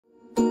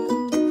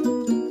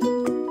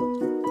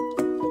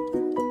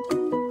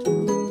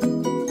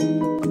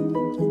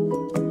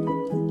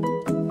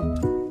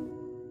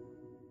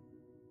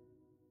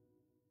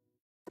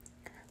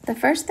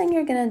first thing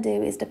you're going to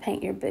do is to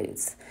paint your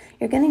boots.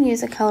 You're going to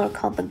use a color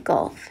called the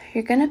Gulf.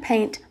 You're going to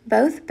paint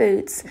both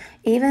boots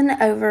even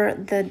over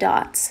the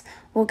dots.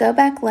 We'll go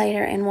back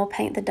later and we'll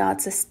paint the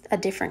dots a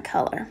different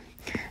color.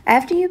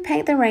 After you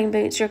paint the rain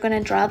boots, you're going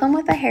to dry them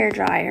with a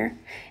hairdryer,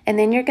 and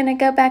then you're going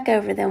to go back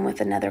over them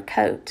with another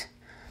coat.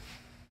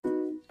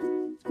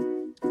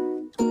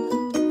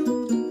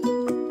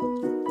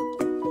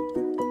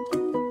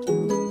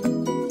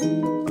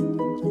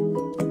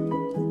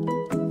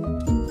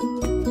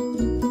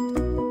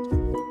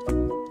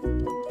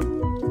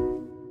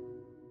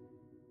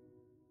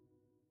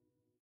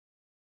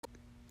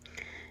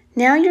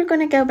 Now you're going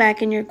to go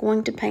back and you're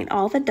going to paint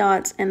all the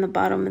dots in the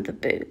bottom of the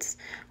boots.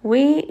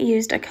 We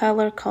used a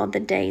color called the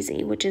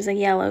Daisy, which is a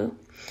yellow.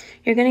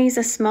 You're going to use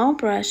a small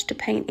brush to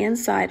paint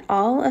inside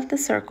all of the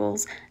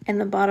circles in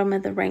the bottom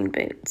of the rain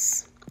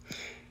boots.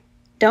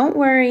 Don't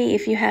worry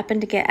if you happen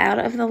to get out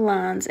of the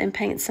lines and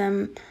paint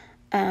some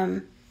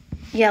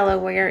yellow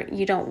where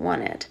you don't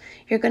want it.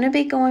 You're going to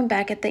be going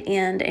back at the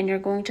end and you're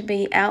going to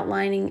be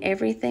outlining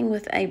everything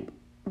with a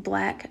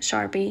black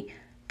Sharpie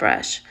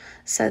brush.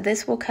 So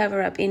this will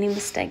cover up any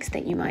mistakes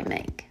that you might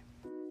make.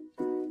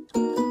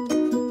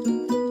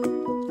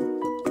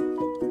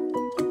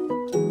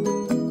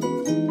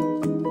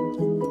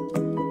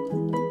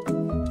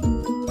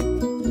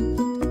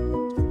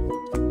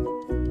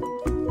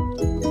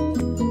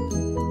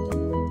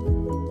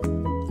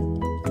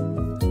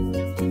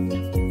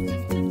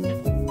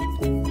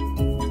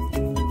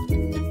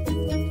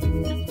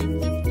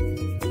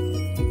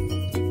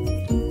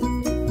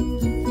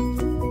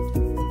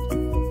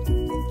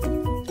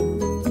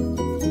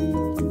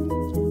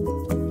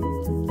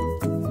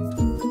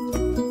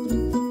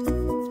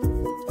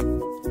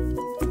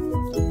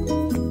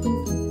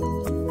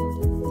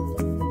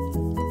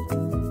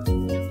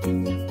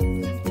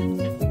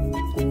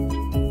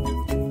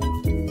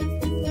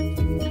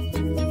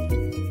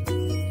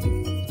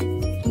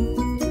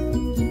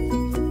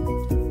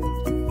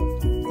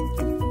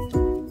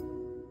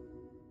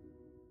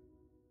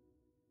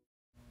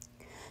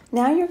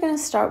 Now you're going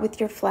to start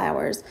with your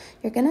flowers.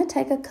 You're going to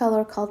take a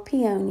color called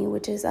Peony,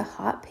 which is a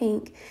hot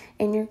pink,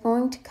 and you're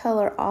going to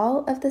color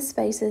all of the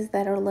spaces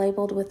that are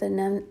labeled with the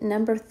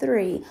number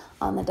 3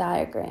 on the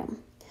diagram.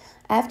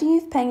 After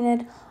you've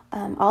painted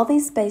all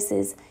these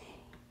spaces,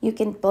 you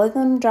can blow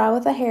them dry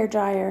with a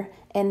hairdryer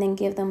and then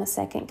give them a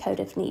second coat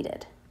if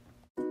needed.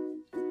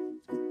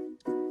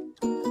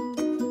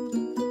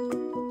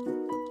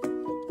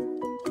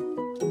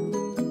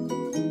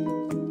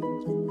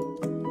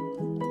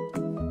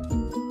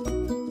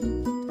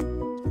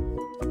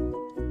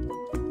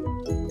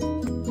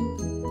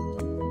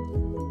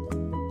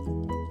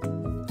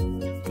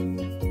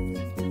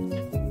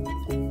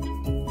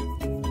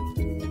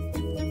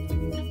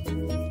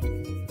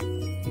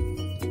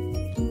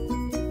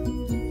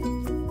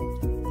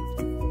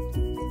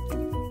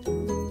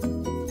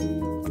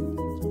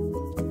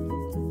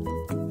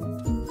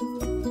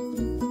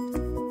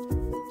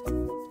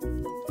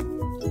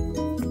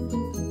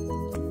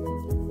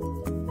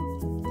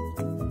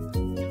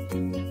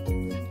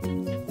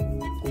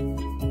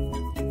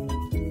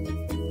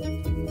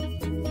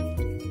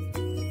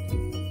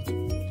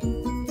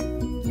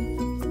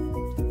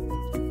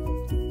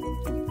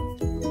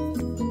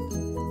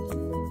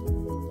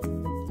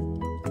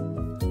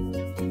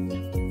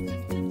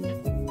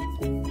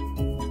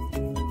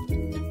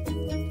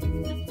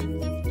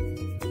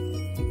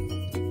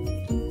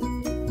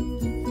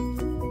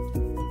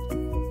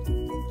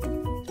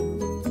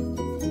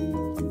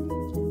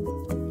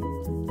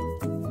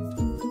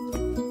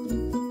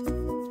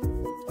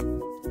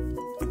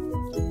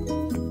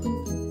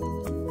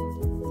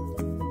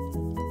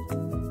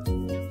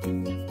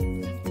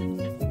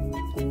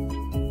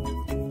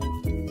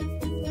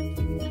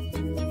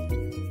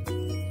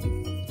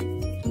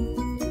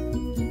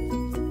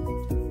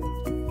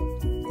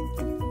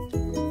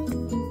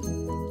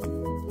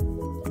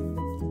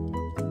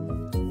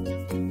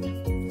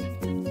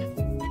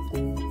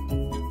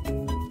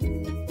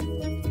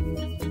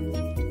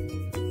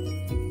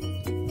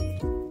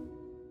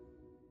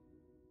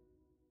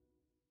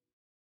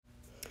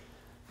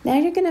 Now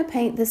you're going to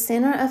paint the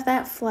center of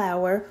that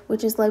flower,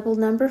 which is labeled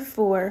number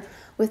 4,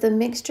 with a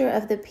mixture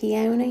of the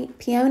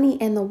peony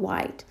and the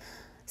white.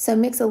 So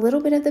mix a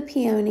little bit of the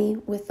peony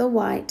with the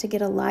white to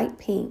get a light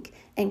pink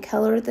and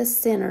color the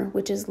center,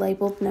 which is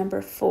labeled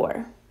number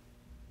 4.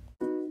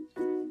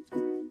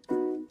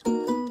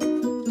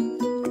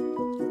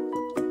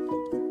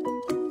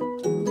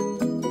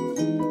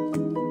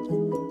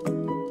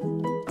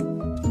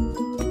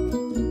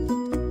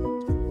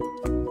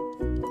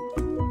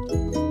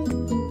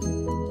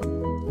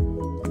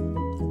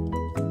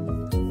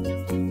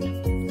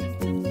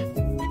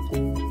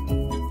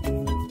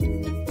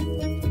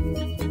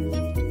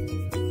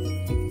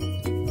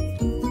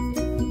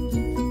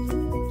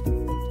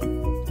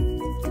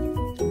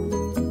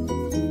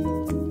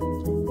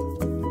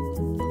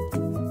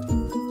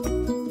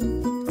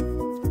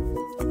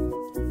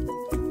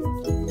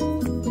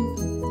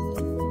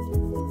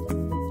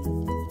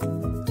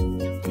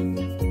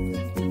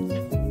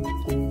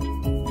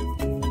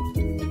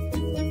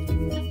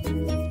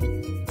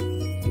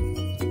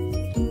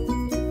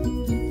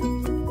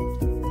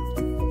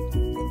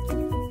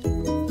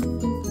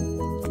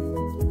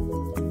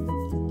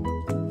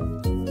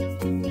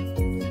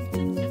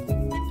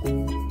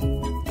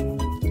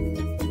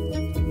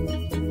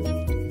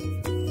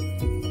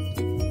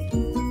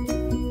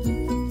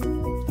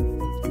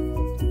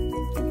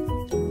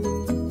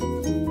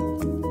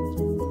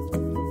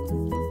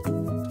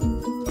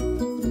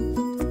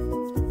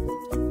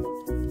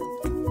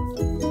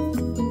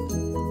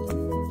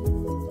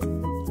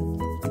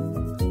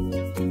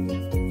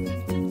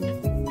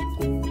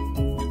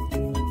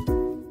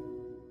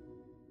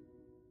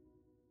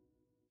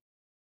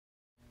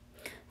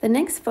 The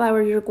next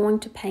flower you're going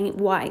to paint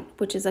white,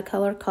 which is a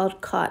color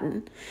called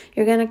cotton.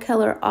 You're going to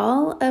color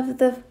all of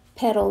the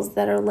petals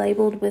that are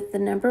labeled with the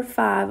number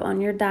 5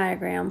 on your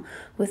diagram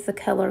with the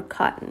color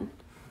cotton.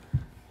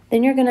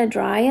 Then you're going to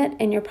dry it,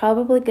 and you're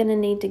probably going to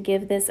need to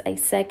give this a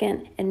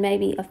second and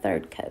maybe a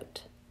third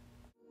coat.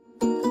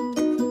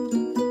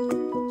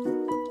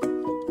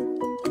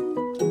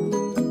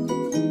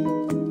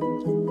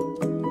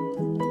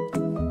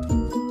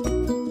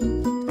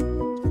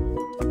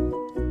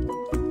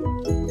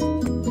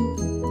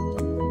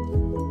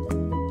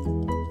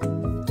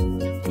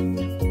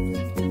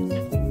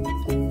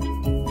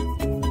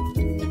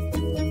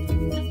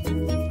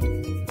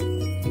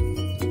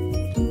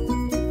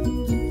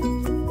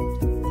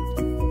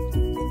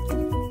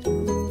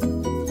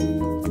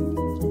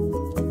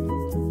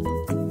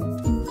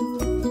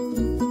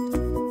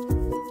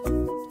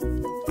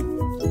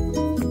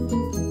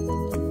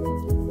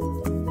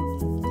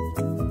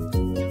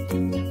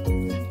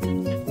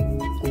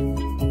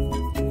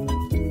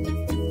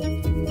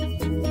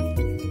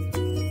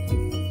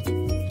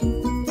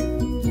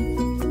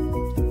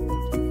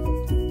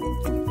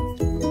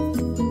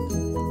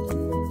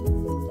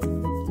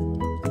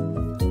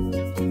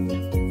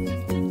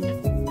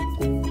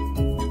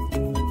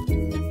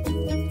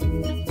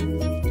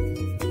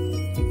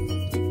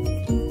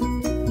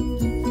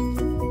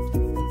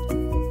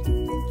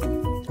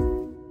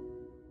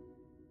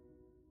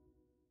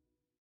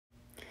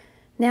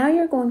 Now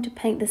you're going to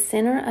paint the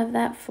center of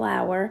that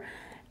flower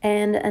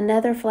and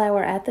another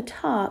flower at the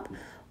top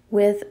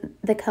with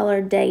the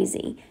color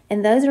Daisy,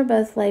 and those are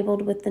both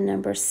labeled with the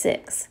number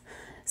 6.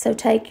 So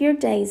take your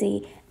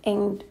Daisy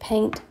and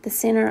paint the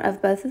center of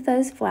both of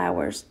those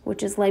flowers,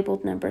 which is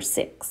labeled number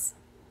 6.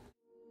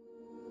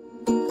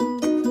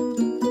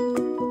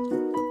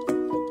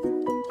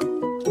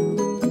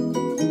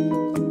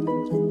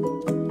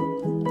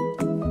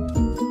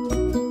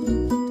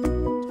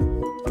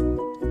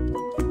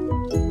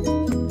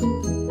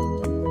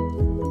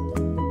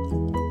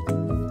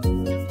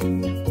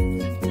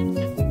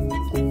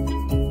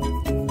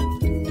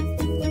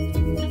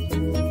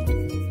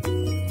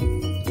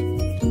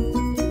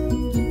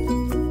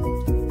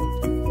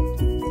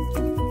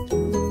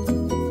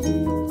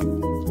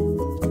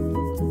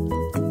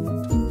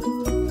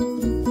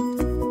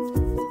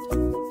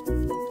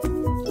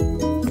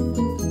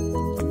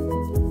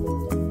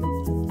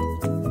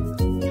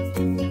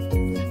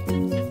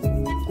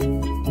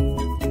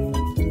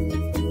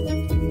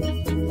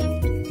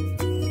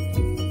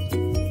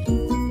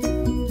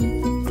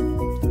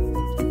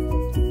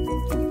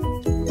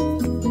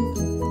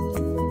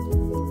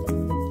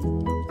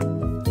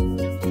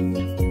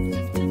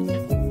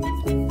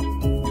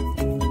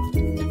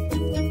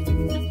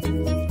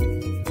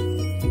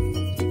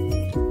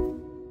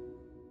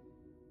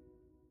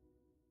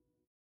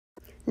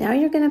 Now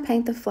you're going to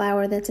paint the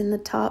flower that's in the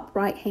top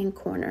right-hand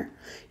corner.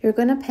 You're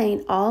going to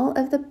paint all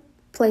of the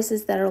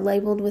places that are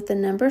labeled with the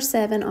number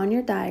 7 on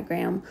your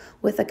diagram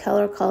with a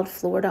color called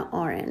Florida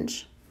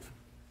Orange.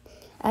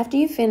 After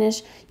you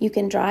finish, you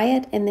can dry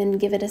it and then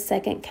give it a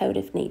second coat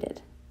if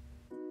needed.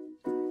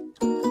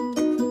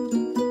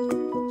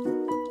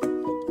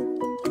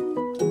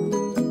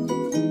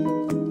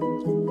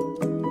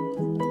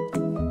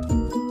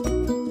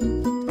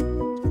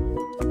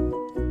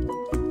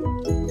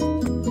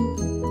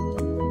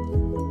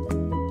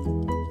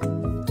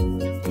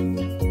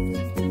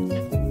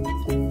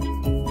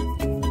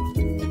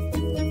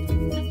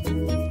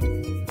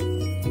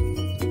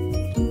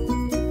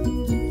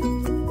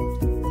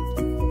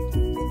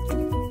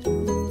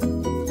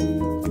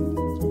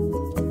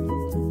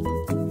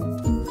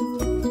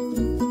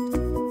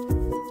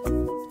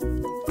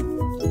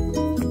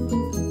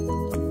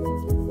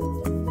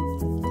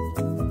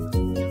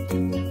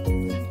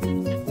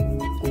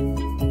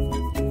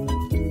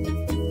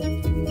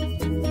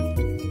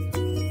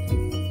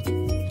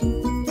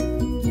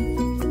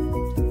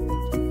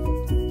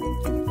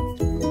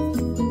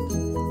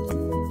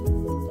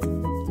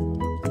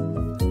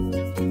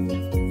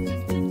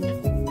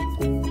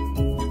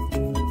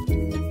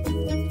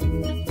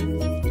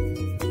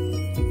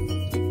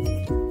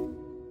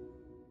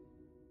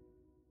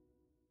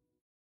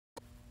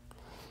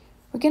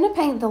 We're going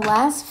to paint the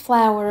last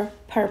flower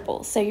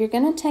purple. So you're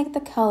going to take the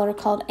color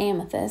called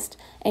Amethyst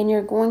and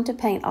you're going to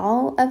paint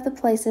all of the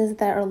places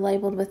that are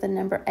labeled with the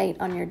number 8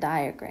 on your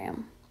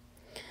diagram.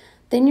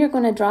 Then you're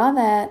going to draw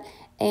that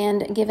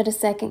and give it a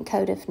second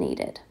coat if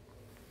needed.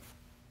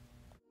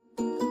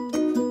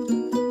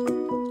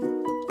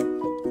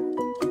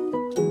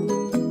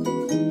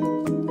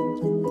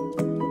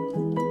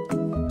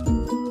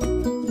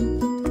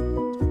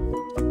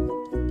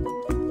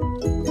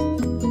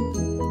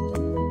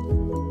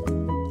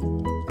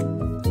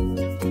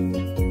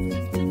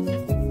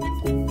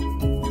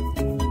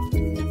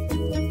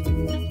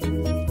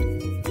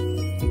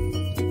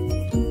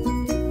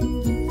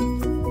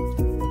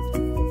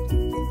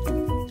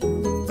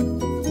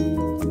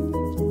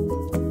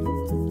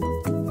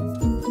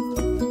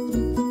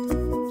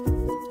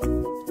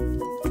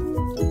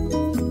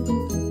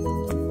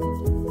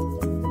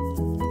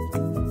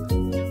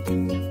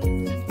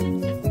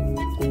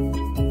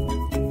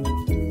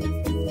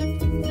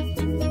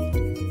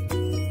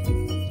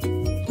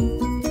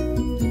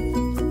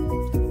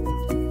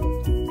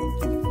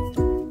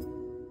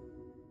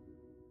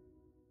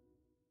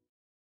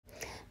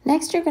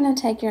 Next, you're going to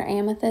take your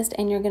amethyst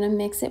and you're going to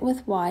mix it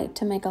with white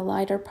to make a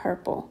lighter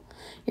purple.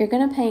 You're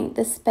going to paint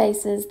the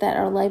spaces that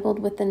are labeled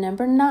with the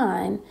number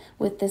 9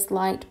 with this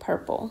light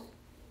purple.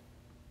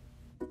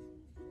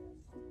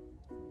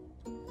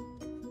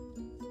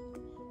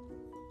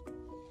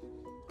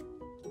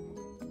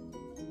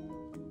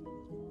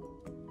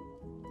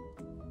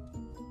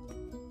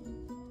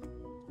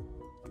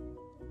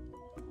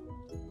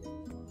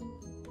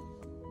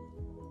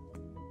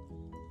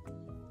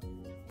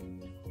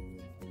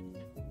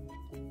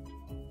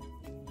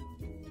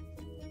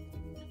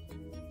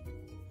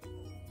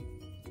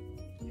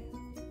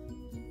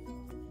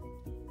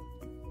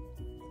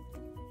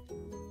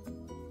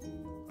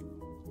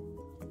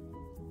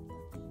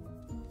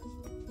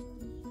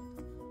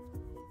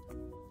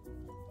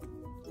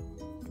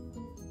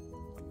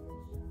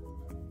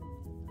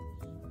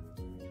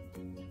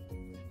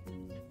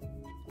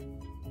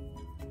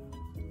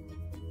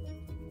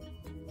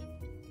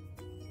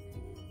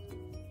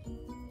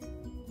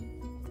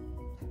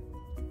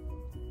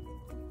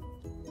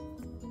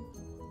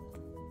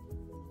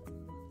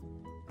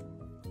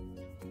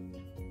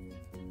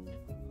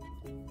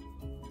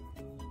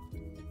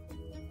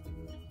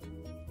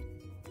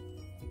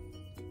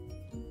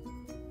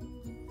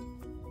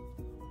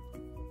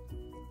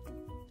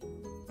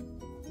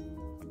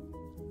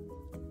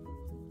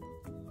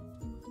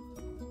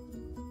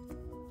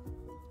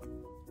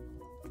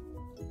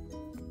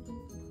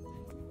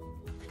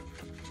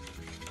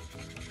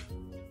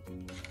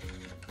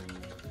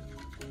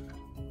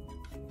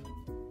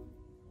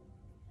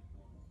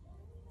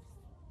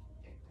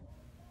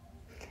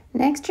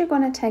 Next, you're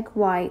going to take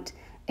white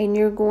and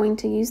you're going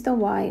to use the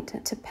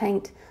white to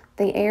paint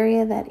the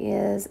area that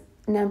is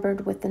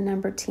numbered with the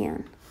number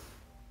 10.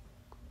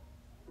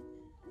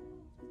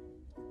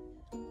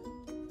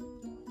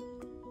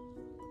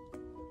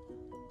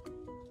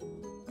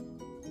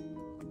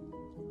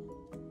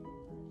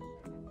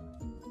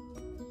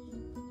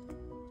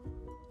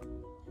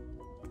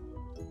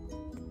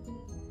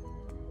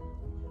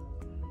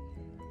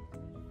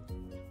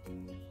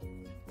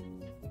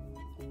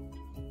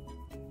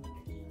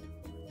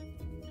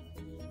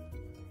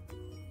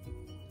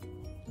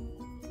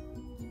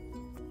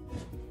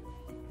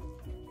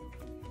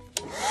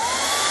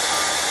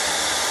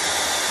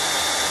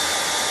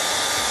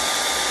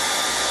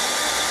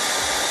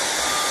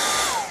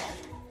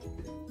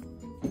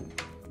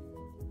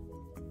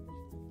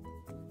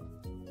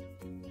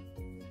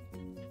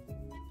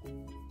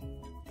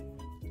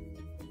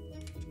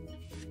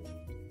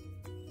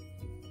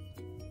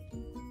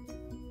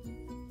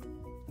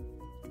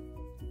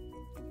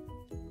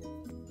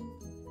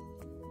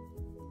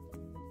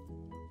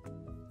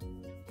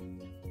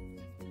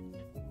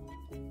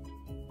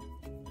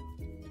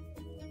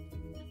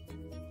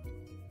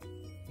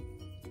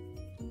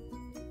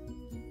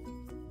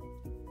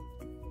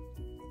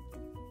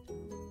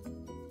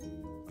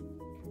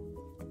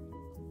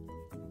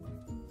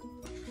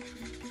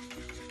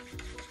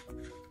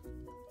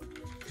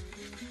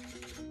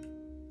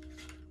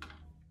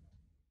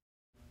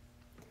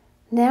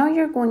 Now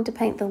you're going to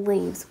paint the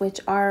leaves,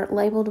 which are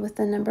labeled with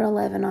the number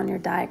 11 on your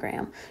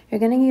diagram. You're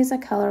going to use a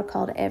color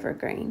called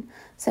Evergreen.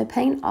 So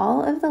paint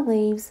all of the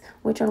leaves,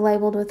 which are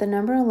labeled with the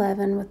number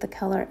 11 with the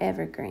color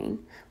Evergreen.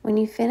 When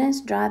you finish,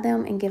 dry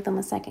them and give them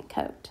a second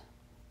coat.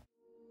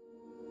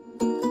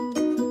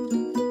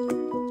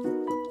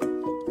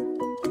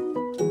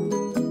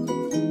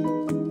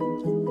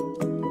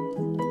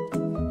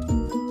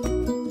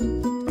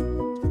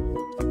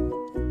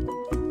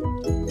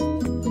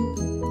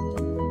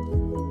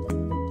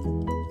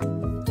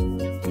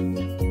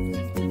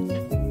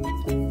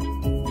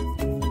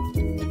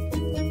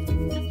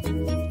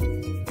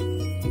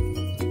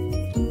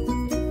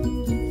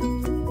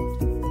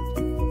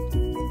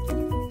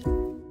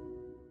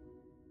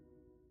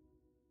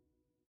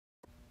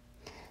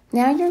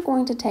 Now you're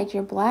going to take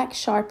your black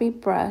Sharpie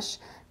brush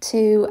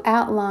to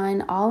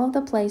outline all of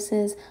the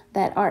places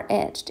that are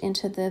etched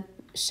into the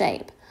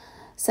shape.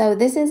 So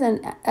this is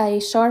a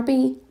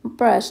Sharpie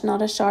brush,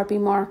 not a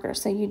Sharpie marker,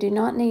 so you do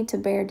not need to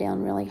bear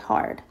down really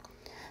hard.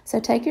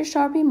 So take your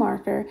Sharpie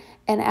marker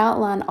and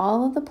outline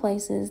all of the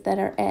places that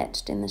are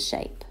etched in the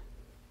shape.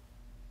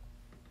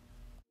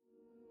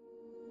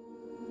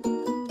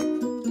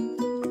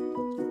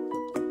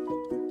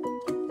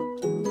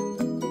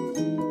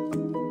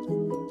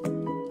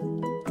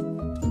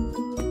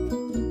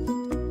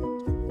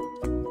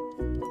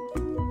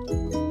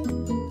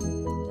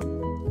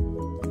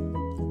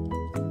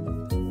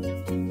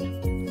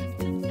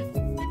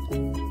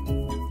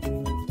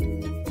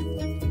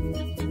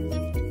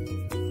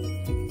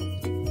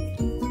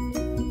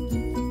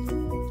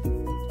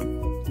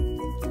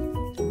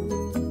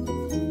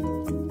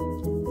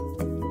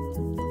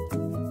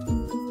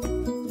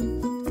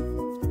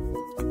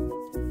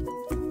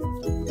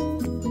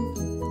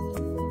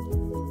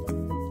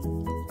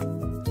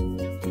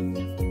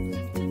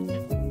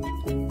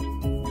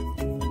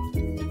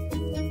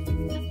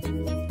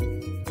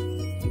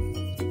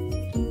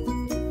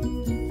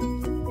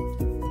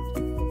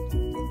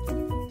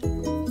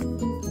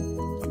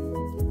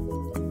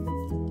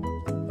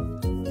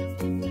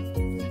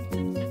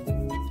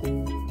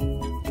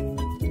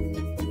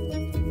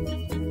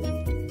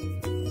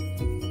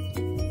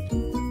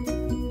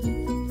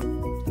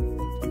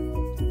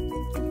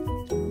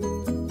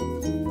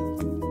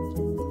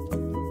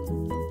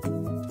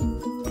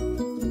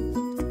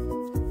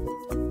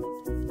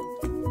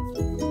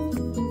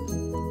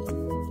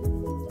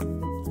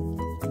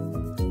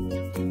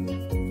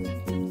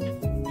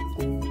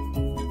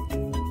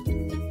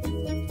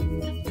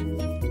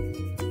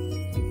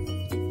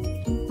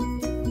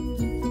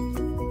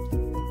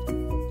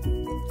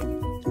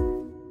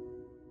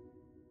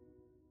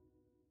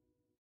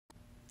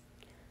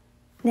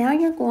 Now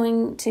you're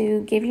going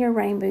to give your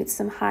rain boots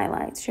some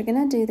highlights. You're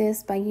going to do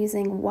this by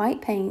using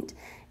white paint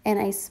and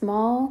a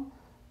small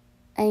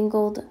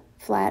angled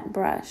flat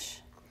brush.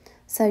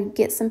 So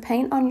get some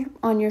paint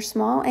on your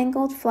small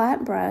angled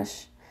flat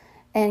brush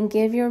and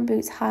give your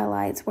boots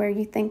highlights where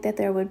you think that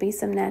there would be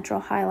some natural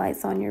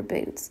highlights on your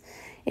boots.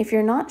 If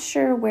you're not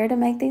sure where to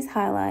make these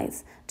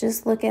highlights,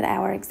 just look at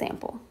our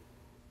example.